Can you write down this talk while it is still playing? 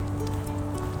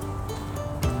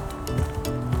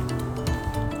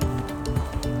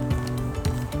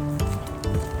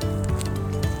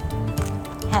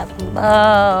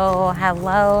Hello,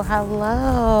 hello,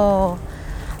 hello.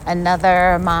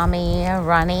 Another mommy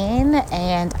running,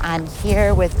 and I'm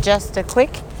here with just a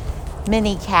quick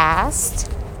mini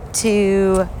cast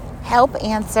to help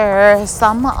answer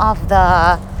some of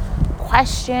the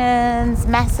questions,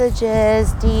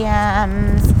 messages,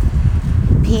 DMs,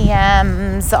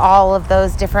 PMs, all of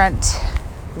those different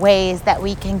ways that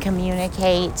we can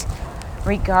communicate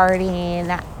regarding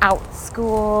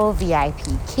OutSchool,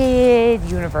 VIP Kid,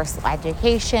 Universal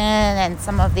Education, and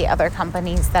some of the other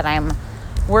companies that I'm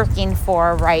working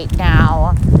for right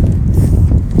now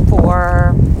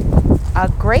for a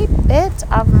great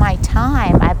bit of my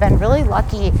time. I've been really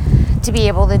lucky to be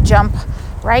able to jump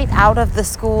right out of the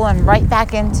school and right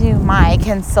back into my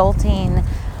consulting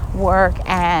work,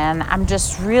 and I'm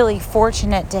just really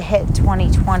fortunate to hit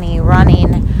 2020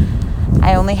 running.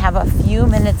 I only have a few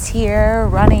minutes here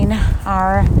running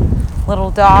our little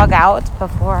dog out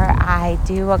before I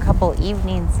do a couple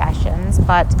evening sessions,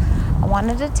 but I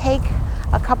wanted to take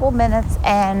a couple minutes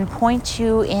and point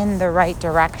you in the right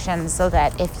direction so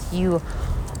that if you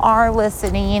are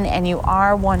listening and you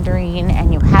are wondering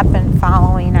and you have been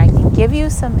following, I can give you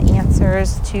some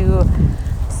answers to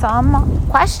some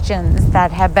questions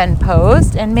that have been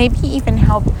posed and maybe even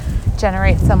help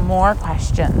generate some more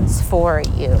questions for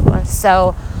you.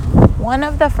 So one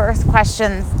of the first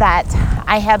questions that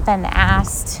I have been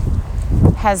asked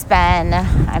has been,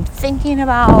 I'm thinking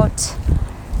about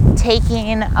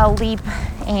taking a leap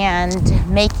and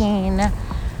making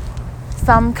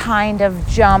some kind of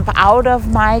jump out of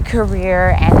my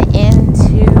career and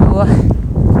into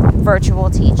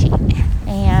virtual teaching.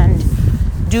 And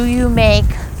do you make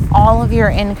all of your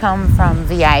income from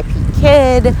VIP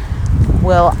Kid?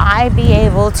 Will I be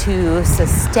able to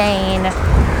sustain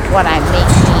what I'm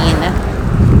making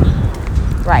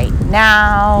right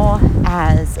now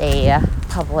as a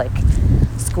public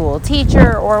school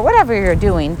teacher or whatever you're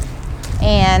doing?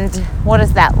 And what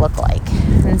does that look like?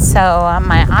 And so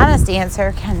my honest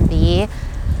answer can be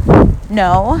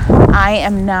no, I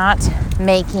am not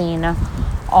making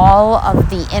all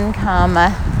of the income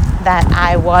that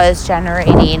I was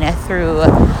generating through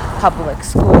public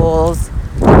schools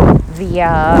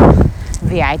via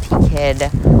VIP Kid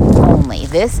only.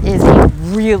 This is a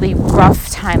really rough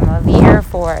time of year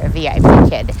for a VIP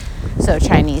Kid. So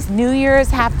Chinese New Year is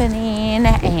happening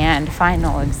and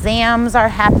final exams are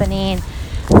happening.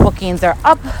 Bookings are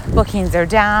up, bookings are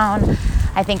down.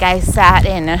 I think I sat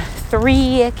in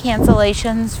 3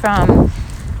 cancellations from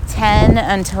 10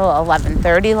 until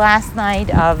 11:30 last night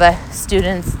of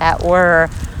students that were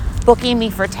booking me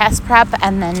for test prep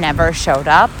and then never showed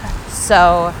up.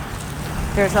 So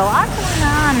there's a lot going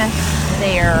on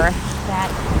there that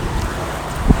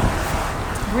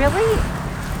really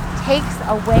takes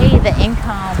away the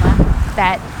income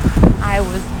that I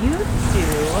was used to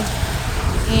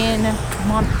in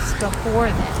months before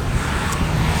this.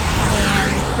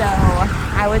 And so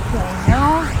I would say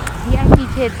no, VIP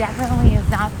Kid definitely is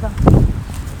not something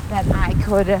that I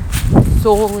could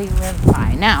solely live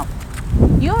by. Now,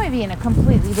 you may be in a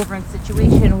completely different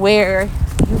situation where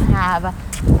you have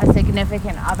a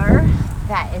significant other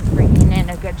that is bringing in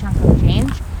a good chunk of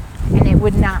change, and it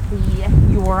would not be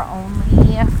your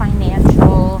only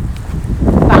financial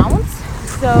bounce.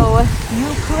 So you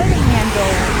could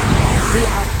handle the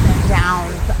ups and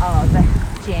downs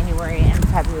of January and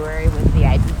February with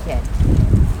VIP Kid.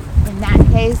 In that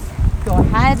case, go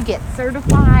ahead, get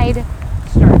certified,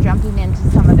 start jumping into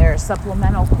some of their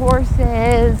supplemental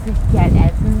courses, get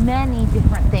as many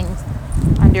different things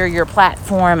under your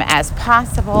platform as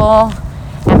possible,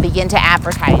 and begin to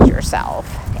advertise yourself.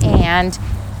 And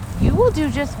you will do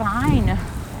just fine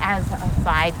as a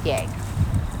side gig.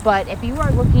 But if you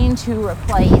are looking to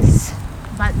replace,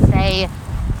 let's say,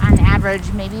 on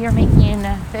average, maybe you're making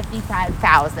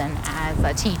 $55,000 as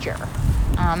a teacher,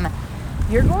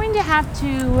 you're going to have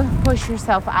to push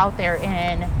yourself out there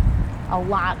in a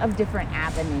lot of different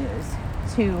avenues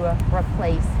to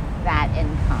replace that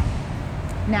income.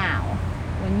 Now,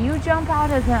 when you jump out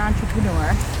as an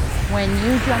entrepreneur, when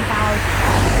you jump out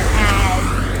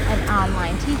as an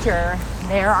online teacher,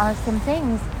 there are some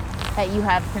things that you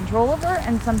have control over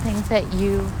and some things that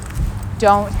you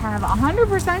don't have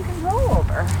 100% control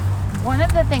over. One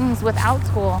of the things with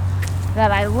OutSchool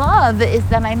that I love is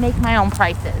that I make my own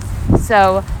prices.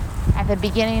 So at the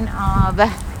beginning of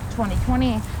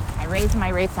 2020, I raised my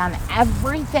rates on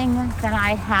everything that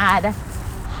I had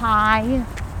high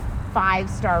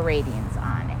 5-star ratings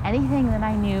on. Anything that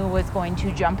I knew was going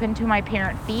to jump into my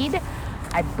parent feed,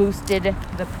 I boosted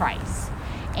the price.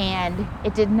 And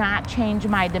it did not change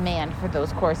my demand for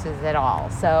those courses at all.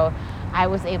 So I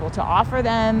was able to offer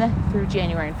them through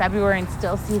January and February and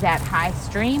still see that high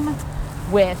stream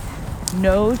with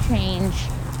no change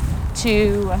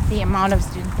to the amount of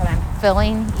students that I'm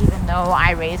filling, even though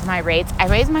I raise my rates. I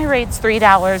raise my rates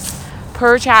 $3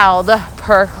 per child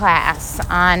per class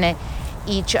on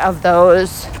each of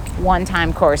those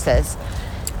one-time courses.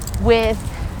 With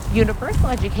Universal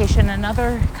Education,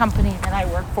 another company that I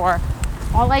work for,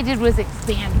 all I did was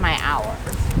expand my hours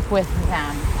with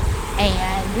them.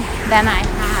 And then I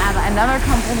have another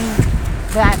company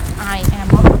that I am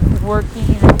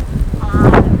working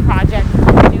on projects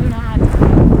that do not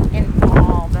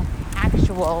involve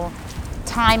actual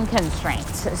time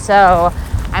constraints. So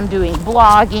I'm doing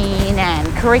blogging and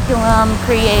curriculum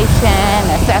creation,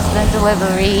 assessment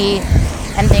delivery,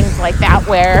 and things like that,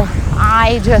 where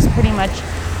I just pretty much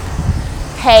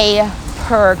pay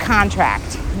per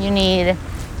contract. You need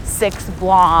 6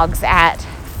 blogs at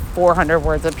 400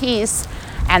 words a piece,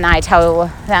 and I tell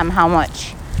them how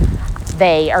much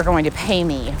they are going to pay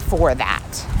me for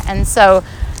that. And so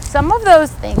some of those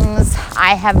things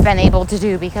I have been able to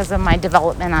do because of my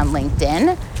development on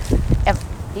LinkedIn. If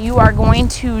you are going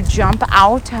to jump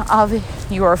out of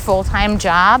your full-time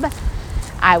job,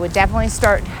 I would definitely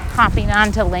start hopping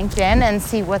onto LinkedIn and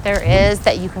see what there is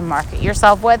that you can market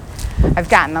yourself with. I've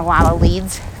gotten a lot of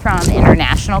leads from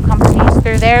international companies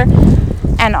through there.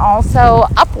 And also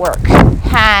Upwork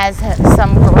has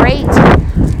some great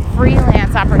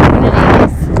freelance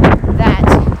opportunities that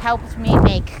helped me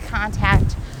make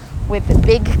contact with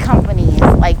big companies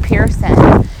like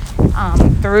Pearson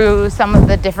through some of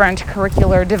the different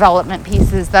curricular development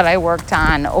pieces that I worked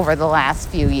on over the last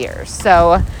few years.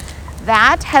 So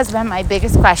that has been my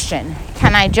biggest question.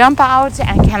 Can I jump out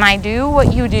and can I do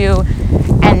what you do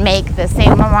and make the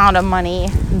same amount of money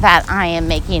that I am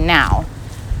making now?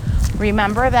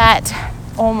 Remember that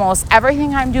almost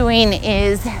everything I'm doing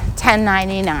is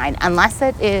 1099, unless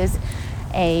it is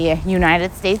a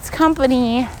United States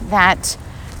company that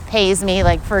pays me.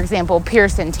 Like, for example,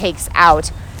 Pearson takes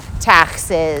out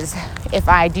taxes if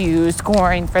I do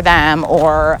scoring for them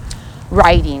or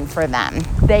writing for them.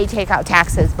 They take out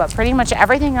taxes, but pretty much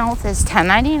everything else is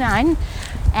 1099.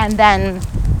 And then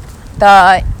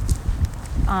the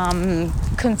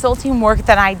consulting work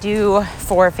that I do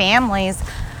for families,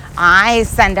 I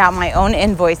send out my own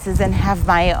invoices and have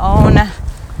my own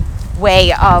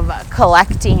way of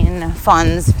collecting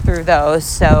funds through those.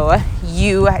 So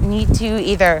you need to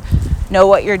either know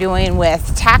what you're doing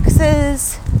with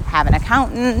taxes, have an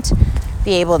accountant,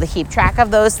 be able to keep track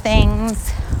of those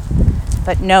things,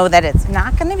 but know that it's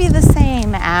not going to be the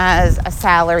same as a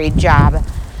salaried job.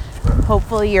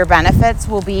 Hopefully your benefits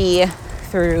will be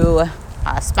through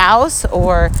a spouse,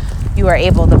 or you are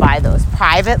able to buy those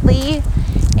privately.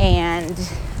 And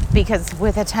because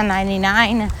with a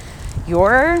 1099,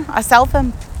 you're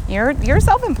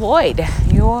self-employed.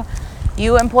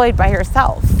 You employed by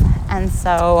yourself. And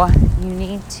so you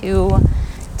need to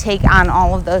take on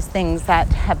all of those things that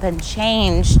have been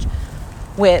changed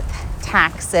with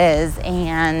taxes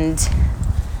and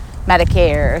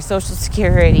Medicare, Social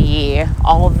Security,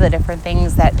 all of the different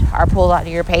things that are pulled out of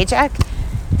your paycheck.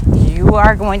 You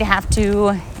are going to have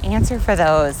to answer for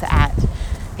those at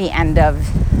the end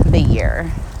of the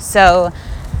year. So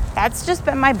that's just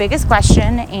been my biggest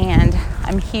question, and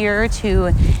I'm here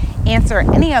to answer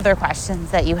any other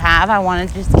questions that you have. I wanted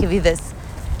to just give you this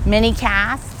mini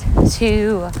cast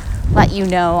to let you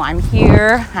know I'm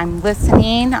here, I'm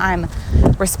listening, I'm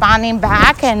responding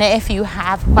back, and if you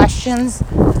have questions,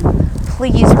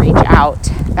 please reach out.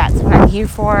 That's what I'm here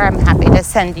for. I'm happy to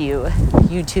send you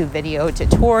YouTube video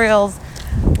tutorials,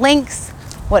 links,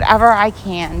 whatever I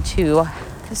can to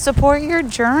support your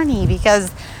journey,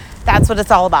 because that's what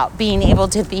it's all about, being able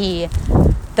to be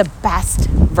the best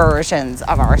versions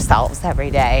of ourselves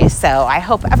every day. So I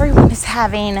hope everyone is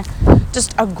having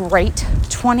just a great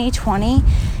 2020,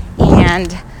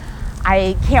 and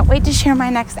I can't wait to share my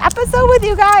next episode with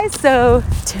you guys, so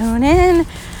tune in.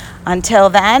 Until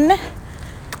then,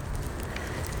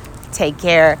 take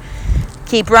care,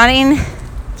 keep running,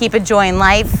 keep enjoying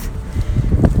life,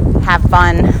 have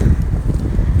fun,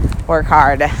 work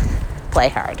hard, play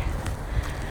hard.